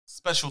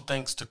Special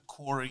thanks to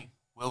Corey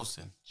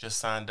Wilson. Just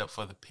signed up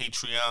for the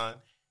Patreon.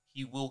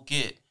 He will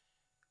be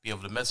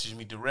able to message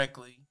me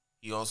directly.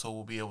 He also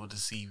will be able to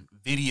see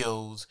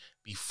videos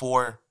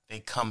before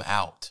they come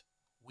out.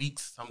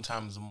 Weeks,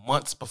 sometimes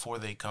months before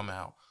they come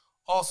out.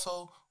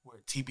 Also, we're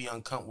at TB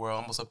Uncut. We're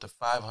almost up to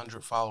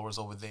 500 followers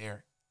over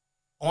there.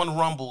 On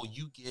Rumble,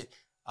 you get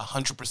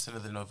 100%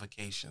 of the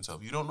notifications. So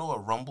if you don't know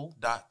what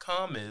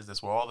rumble.com is,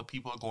 that's where all the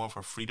people are going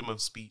for freedom of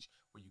speech,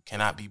 where you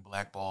cannot be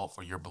blackballed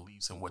for your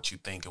beliefs and what you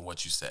think and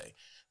what you say.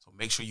 So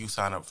make sure you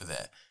sign up for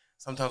that.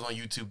 Sometimes on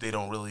YouTube, they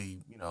don't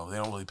really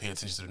pay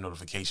attention to the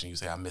notification. You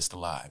say, I missed a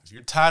live. If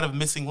you're tired of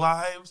missing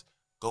lives,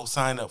 go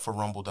sign up for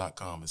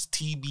rumble.com. It's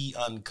TB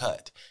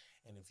Uncut.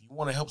 And if you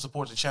want to help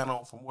support the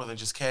channel for more than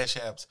just Cash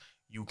Apps,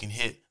 you can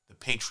hit the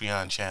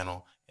Patreon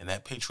channel. And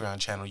that Patreon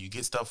channel, you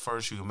get stuff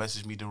first. You can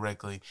message me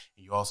directly.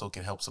 And you also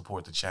can help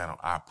support the channel.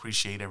 I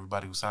appreciate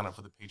everybody who signed up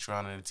for the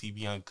Patreon and the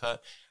TB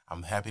Uncut.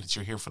 I'm happy that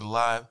you're here for the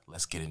live.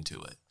 Let's get into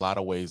it. A lot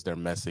of ways they're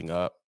messing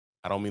up.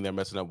 I don't mean they're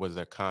messing up because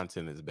their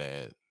content is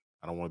bad.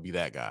 I don't want to be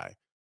that guy.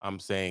 I'm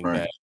saying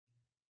that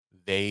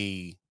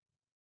they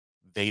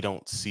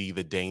don't see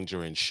the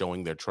danger in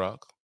showing their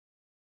truck.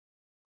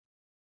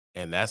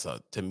 And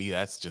to me,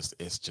 it's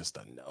just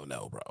a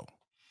no, bro.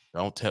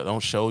 Don't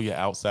show you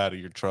outside of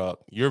your truck.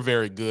 You're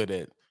very good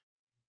at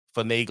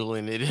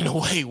finagling it in a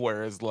way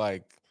where it's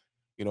like,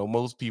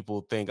 most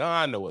people think, oh,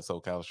 I know what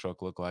SoCal's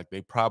truck look like.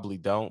 They probably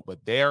don't,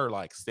 but they're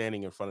like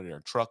standing in front of their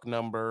truck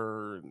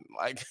number and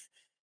like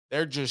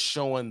they're just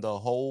showing the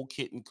whole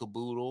kit and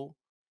caboodle.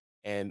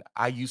 And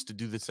I used to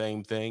do the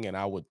same thing, and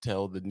I would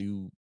tell the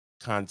new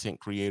content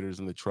creators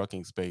in the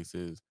trucking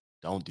spaces,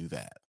 don't do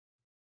that.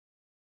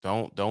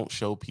 Don't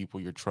show people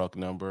your truck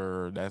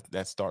number.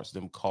 That starts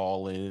them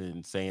calling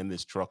and saying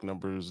this truck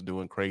number is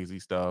doing crazy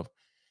stuff.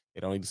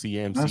 They don't even see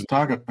MC.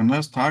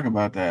 Let's talk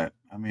about that.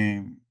 I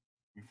mean,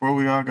 before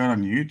we all got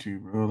on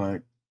YouTube, bro,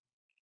 like,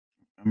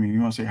 I mean,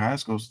 you want to say high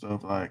school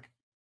stuff, like,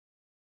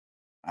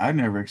 I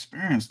never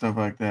experienced stuff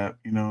like that,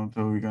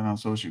 until we got on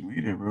social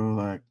media, bro.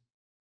 Like,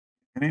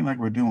 it ain't like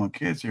we're doing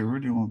kids here. We're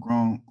doing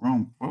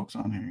grown folks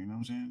on here, you know what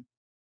I'm saying?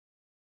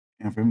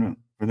 And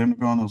for them to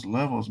go on those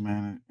levels,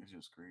 man, it's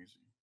just crazy.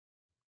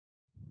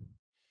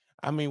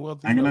 I mean, well,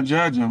 I ain't gonna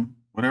judge them.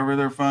 Whatever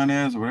their fun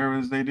is, whatever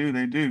it is they do,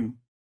 they do.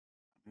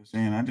 I'm just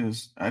saying, I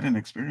didn't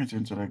experience it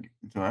until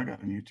I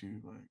got on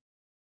YouTube. Like,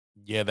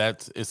 yeah,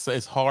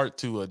 it's hard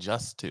to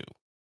adjust to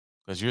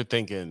because you're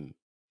thinking,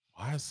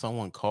 why is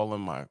someone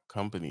calling my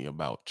company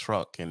about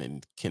truck and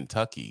in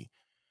Kentucky,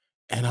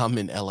 and I'm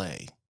in LA?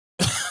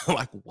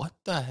 Like, what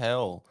the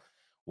hell?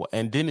 Well,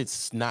 and then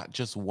it's not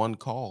just one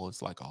call;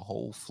 it's like a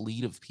whole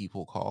fleet of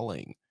people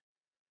calling.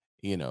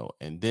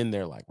 And then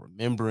they're like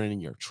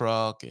remembering your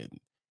truck. And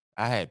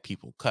I had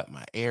people cut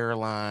my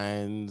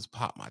airlines,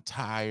 pop my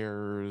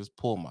tires,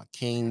 pull my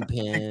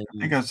kingpin. I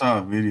think I saw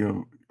a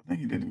video. I think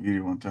you did a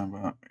video one time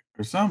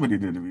or somebody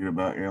did a video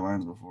about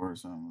airlines before or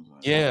something.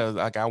 Like, yeah,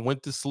 like I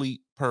went to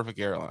sleep, perfect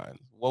airlines.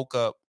 Woke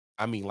up,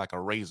 I mean, like a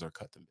razor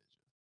cut them.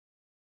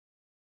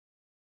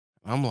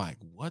 I'm like,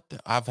 what the?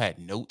 I've had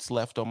notes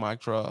left on my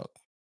truck.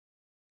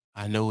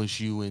 I know it's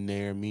you in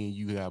there. Me and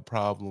you got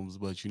problems,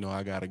 but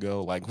I gotta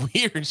go. Like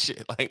weird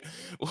shit. Like,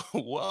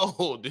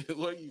 whoa, dude.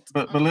 What are you?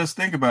 But let's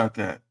think about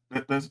that.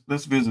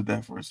 Let's visit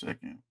that for a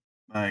second.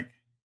 Like,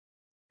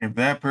 if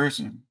that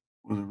person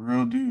was a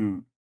real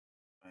dude,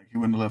 like he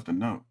wouldn't have left a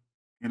note.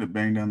 He'd have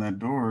banged down that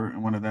door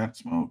and wanted that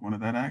smoke,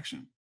 wanted that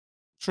action.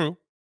 True.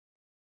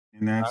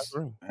 And that's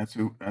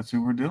who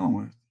we're dealing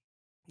with.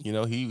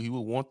 He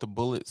would want the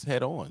bullets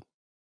head on.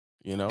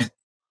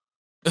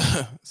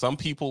 Some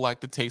people like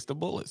to taste the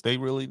bullets. They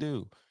really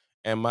do.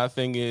 And my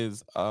thing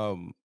is, I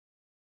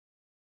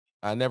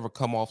never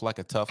come off like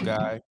a tough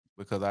guy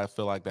because I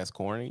feel like that's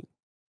corny.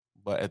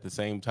 But at the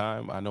same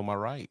time, I know my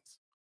rights.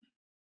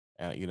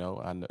 And I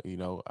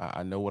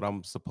know what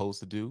I'm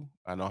supposed to do.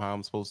 I know how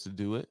I'm supposed to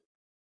do it.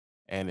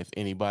 And if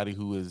anybody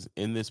who is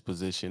in this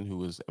position,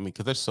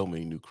 because there's so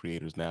many new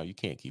creators now, you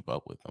can't keep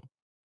up with them.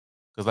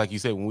 Because like you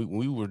said, when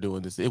we were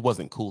doing this, it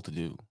wasn't cool to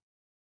do.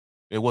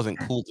 It wasn't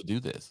cool to do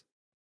this.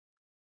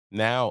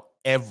 Now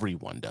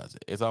everyone does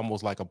it. It's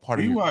almost like a part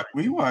of your.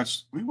 We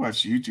watch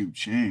YouTube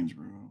change,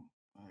 bro.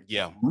 Like,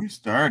 yeah. When we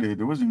started,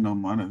 there wasn't no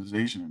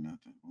monetization or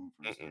nothing.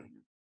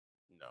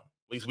 No,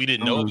 at least we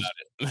didn't know about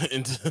it.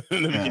 In the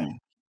beginning.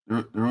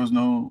 There was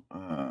no.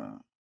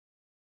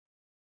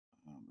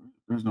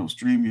 There was no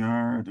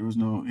StreamYard. There was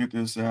no hit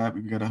this app.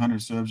 If you got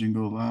 100 subs, you can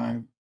go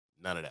live.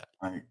 None of that.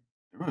 Like,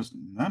 there was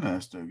none of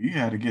that stuff. You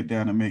had to get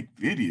down and make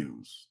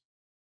videos,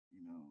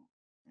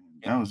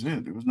 and that was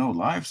it. There was no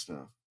live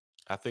stuff.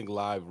 I think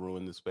live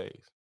ruined the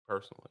space,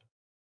 personally.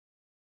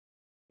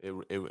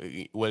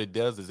 What it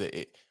does is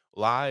it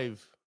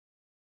live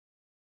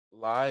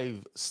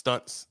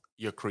stunts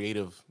your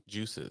creative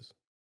juices.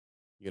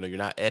 You're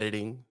not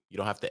editing. You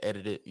don't have to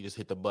edit it. You just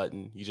hit the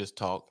button. You just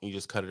talk. You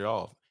just cut it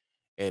off.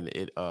 And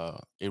it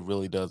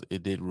really does.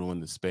 It did ruin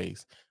the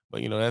space.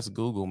 But that's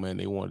Google, man.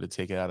 They wanted to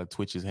take it out of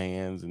Twitch's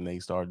hands, and they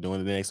started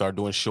doing it. Then they started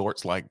doing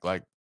shorts like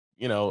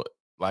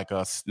like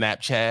a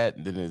Snapchat,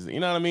 and then it's, you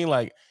know what I mean?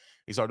 Like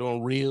they start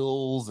doing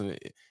reels, and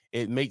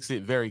it makes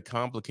it very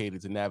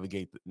complicated to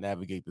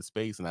navigate the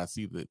space. And I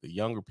see the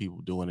younger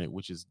people doing it,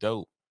 which is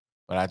dope.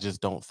 But I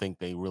just don't think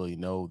they really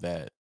know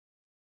that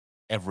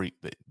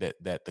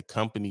that the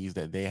companies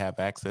that they have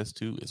access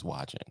to is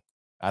watching.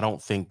 I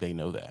don't think they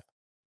know that,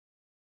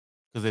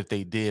 because if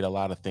they did, a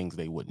lot of things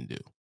they wouldn't do,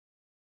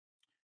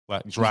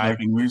 like It's just like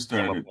driving when we the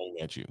camera started.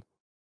 pointing at you.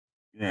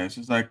 Yeah, it's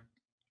just like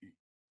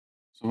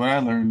so what I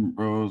learned,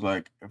 bro, is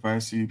like if I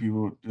see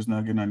people just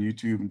not getting on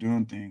YouTube and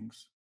doing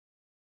things,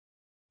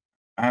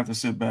 I have to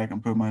sit back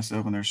and put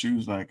myself in their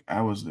shoes like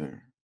I was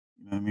there.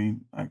 You know what I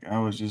mean? Like I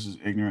was just as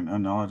ignorant,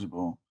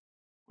 unknowledgeable,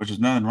 which is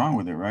nothing wrong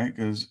with it, right?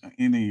 Because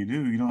anything you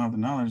do, you don't have the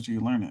knowledge till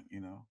you learn it,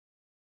 you know.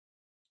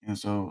 And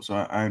so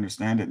I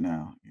understand it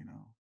now, you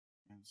know.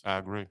 And I so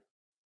agree.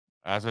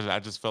 I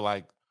just feel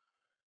like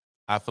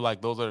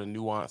those are the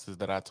nuances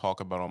that I talk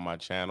about on my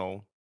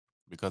channel,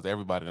 because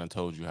everybody done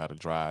told you how to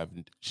drive.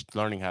 And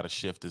learning how to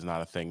shift is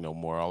not a thing no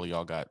more. All of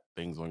y'all got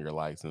things on your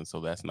license, so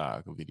that's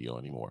not a video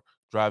anymore.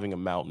 Driving a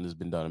mountain has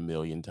been done a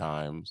million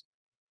times.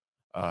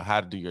 How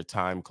to do your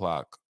time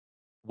clock,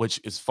 which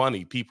is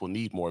funny. People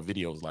need more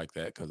videos like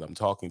that, because I'm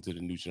talking to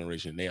the new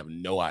generation. They have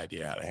no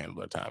idea how to handle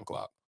their time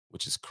clock,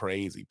 which is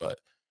crazy. But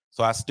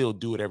so I still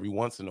do it every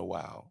once in a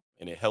while,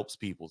 and it helps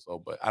people. So,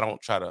 but I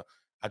don't try to.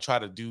 I try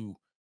to do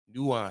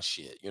nuance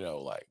shit. You know,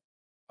 like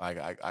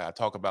I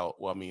talk about.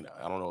 Well, I mean,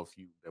 I don't know if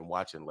you've been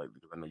watching lately,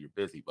 because I know you're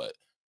busy, but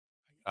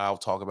I'll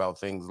talk about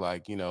things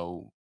like,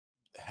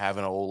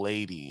 having an old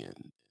lady,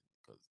 and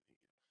because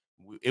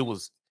it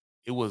was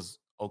it was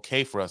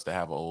okay for us to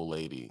have an old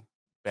lady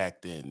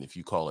back then, if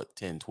you call it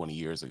 10, 20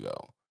 years ago.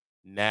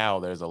 Now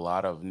there's a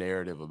lot of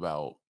narrative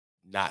about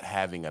not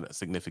having a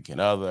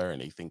significant other,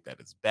 and they think that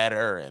it's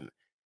better, and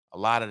a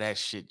lot of that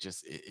shit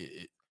just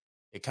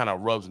it kind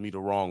of rubs me the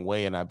wrong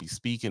way, and I be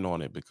speaking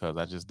on it because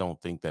I just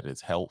don't think that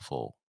it's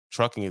helpful.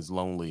 Trucking is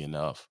lonely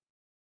enough.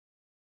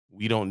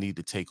 We don't need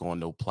to take on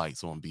no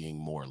plights on being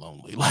more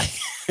lonely. Like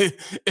yeah.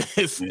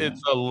 it's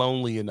a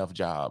lonely enough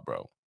job,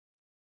 bro.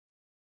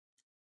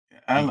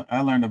 I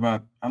I learned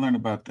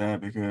about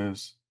that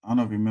because I don't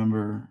know if you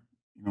remember,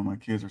 you know, my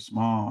kids are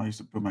small. I used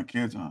to put my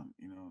kids on,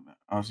 you know,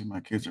 obviously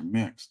my kids are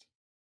mixed.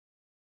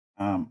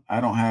 I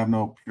don't have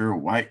no pure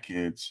white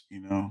kids, you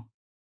know.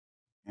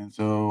 And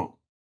so,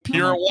 you know,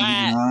 Pure my kids would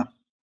get white. on.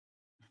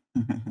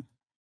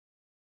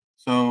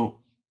 So,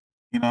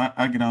 you know,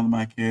 I get on to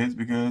my kids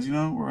because, you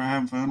know, we're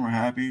having fun, we're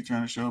happy,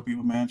 trying to show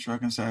people, man,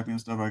 trucking, sappy and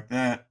stuff like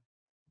that.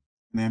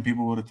 And then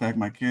people would attack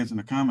my kids in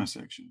the comment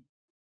section.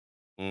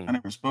 I Mm,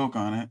 never spoke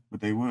on it, but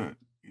they would,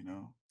 you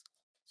know,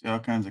 say all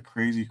kinds of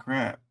crazy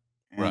crap.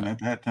 And right. at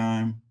that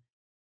time,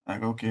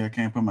 like, okay, I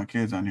can't put my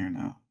kids on here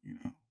now, you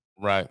know.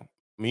 Right.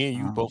 Me and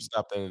you both Um,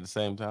 stopped that at the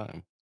same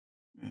time,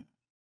 yeah.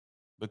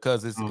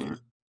 because So,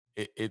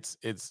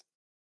 it's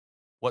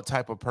what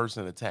type of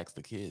person attacks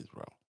the kids,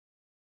 bro?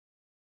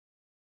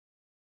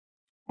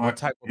 What what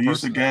type of it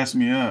used to person? gas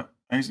me up.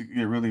 I used to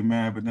get really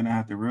mad, but then I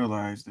have to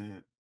realize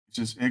that it's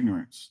just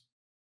ignorance.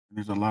 And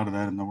there's a lot of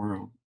that in the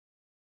world.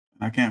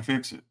 And I can't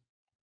fix it.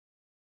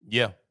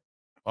 Yeah.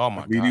 Oh A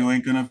my god. video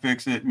ain't gonna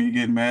fix it. Me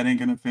getting mad ain't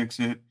gonna fix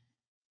it.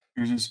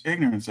 There's just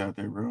ignorance out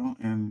there, bro.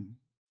 And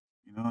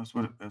you know, that's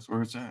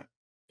where it's at.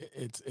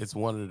 It's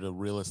one of the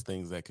realest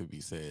things that could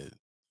be said.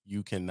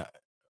 You cannot,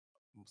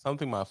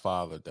 something my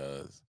father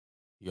does.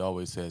 He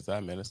always says,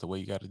 "Ah, man, that's the way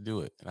you got to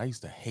do it." And I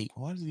used to hate.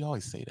 Why does he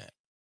always say that?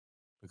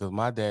 Because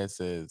my dad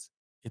says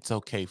it's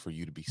okay for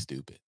you to be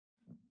stupid.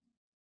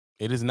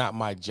 It is not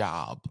my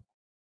job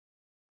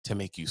to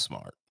make you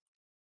smart.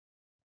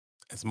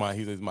 He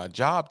says, my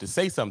job to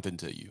say something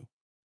to you.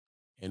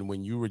 And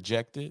when you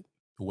reject it,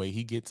 the way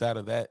he gets out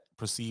of that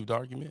perceived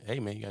argument, hey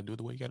man, you gotta do it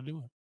the way you gotta do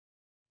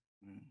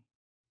it. Mm.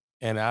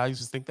 And I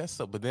used to think that's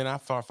so, but then I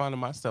start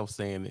finding myself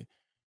saying it.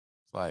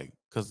 It's like,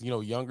 cause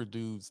younger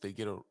dudes, they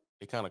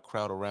kind of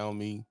crowd around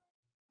me.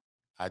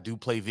 I do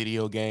play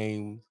video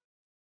games.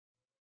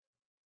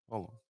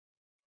 Hold on.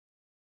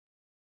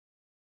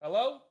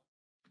 Hello?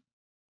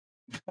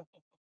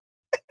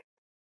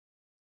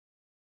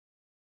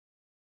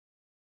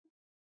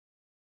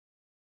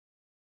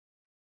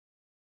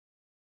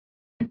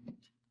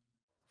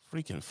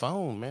 Freaking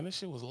phone, man. This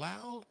shit was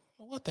loud.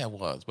 What that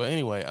was. But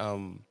anyway,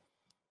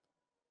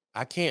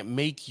 I can't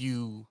make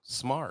you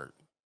smart.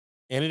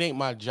 And it ain't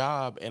my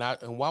job.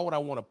 And why would I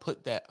want to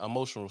put that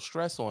emotional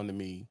stress onto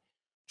me,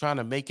 trying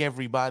to make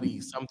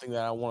everybody something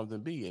that I want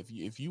them to be?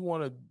 If you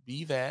want to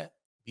be that,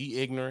 be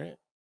ignorant.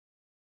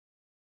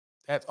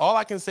 That's all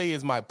I can say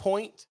is my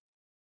point.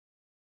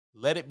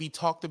 Let it be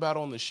talked about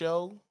on the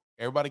show.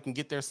 Everybody can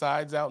get their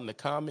sides out in the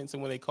comments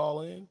and when they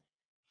call in.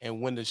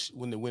 And when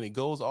it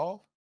goes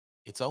off,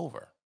 it's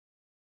over.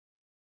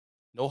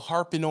 No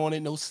harping on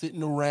it, no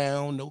sitting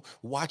around, no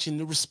watching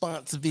the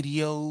response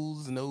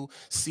videos, no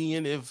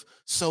seeing if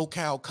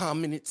SoCal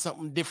commented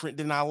something different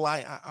than I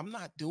like. I'm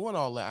not doing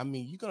all that. I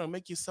mean, you're gonna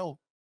make yourself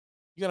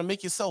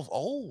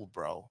old,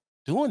 bro,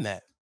 doing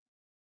that.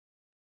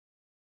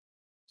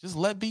 Just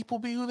let people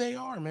be who they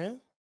are,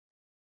 man.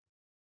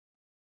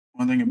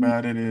 one thing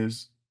about it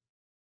is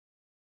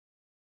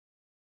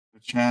the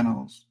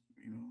channels,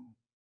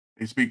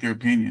 they speak their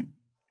opinion,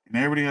 and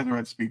everybody has the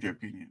right to speak their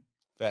opinion.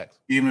 Facts.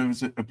 Even if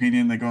it's an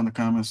opinion, they go in the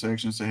comment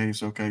section and say, "Hey,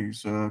 it's okay, you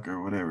suck,"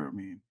 or whatever. I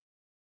mean,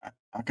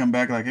 I come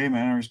back like, "Hey,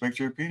 man, I respect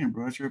your opinion,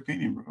 bro. It's your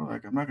opinion, bro.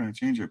 Like, I'm not gonna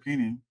change your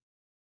opinion.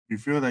 If you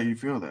feel that, you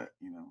feel that,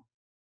 and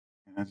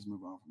I just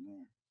move on from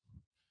there."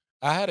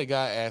 I had a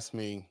guy ask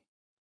me,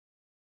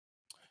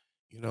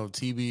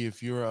 TB,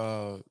 if you're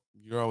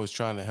always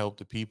trying to help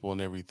the people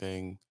and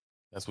everything,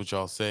 that's what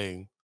y'all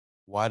say.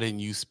 Why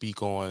didn't you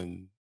speak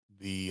on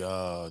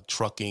the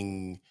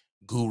trucking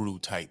guru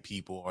type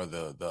people, or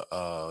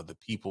the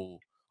people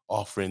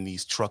offering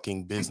these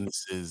trucking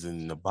businesses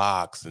in the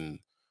box, and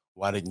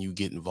why didn't you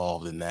get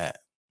involved in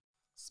that?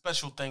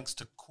 Special thanks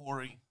to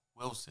Corey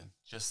Wilson.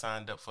 Just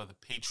signed up for the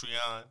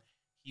Patreon.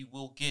 He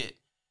will be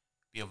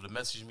able to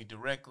message me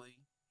directly.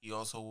 He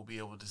also will be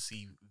able to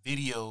see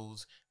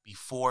videos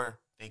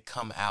before they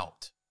come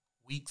out.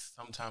 Weeks,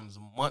 sometimes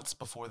months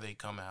before they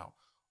come out.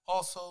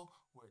 Also,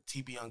 we're at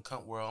TB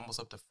Uncut. We're almost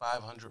up to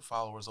 500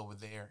 followers over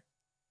there.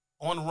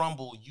 On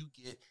Rumble, you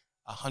get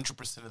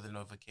 100% of the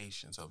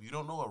notifications. So if you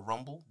don't know what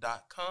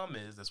rumble.com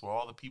is, that's where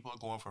all the people are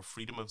going for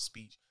freedom of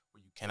speech,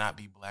 where you cannot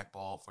be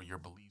blackballed for your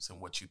beliefs and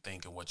what you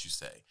think and what you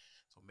say.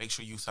 So make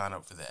sure you sign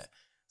up for that.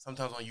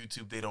 Sometimes on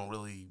YouTube, they don't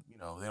really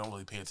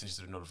pay attention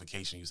to the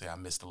notification. You say, I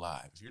missed a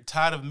live. If you're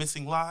tired of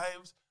missing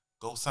lives,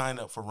 go sign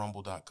up for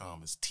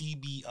rumble.com. It's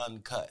TB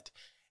Uncut.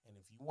 And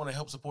if you want to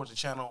help support the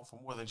channel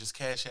for more than just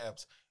Cash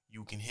Apps,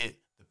 you can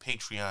hit the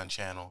Patreon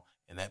channel.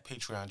 And that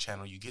Patreon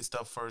channel, you get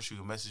stuff first. You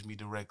can message me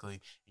directly.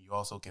 And you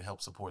also can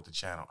help support the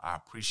channel. I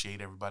appreciate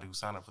everybody who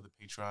signed up for the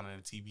Patreon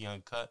and the TB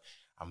Uncut.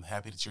 I'm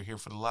happy that you're here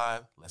for the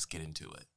live. Let's get into it.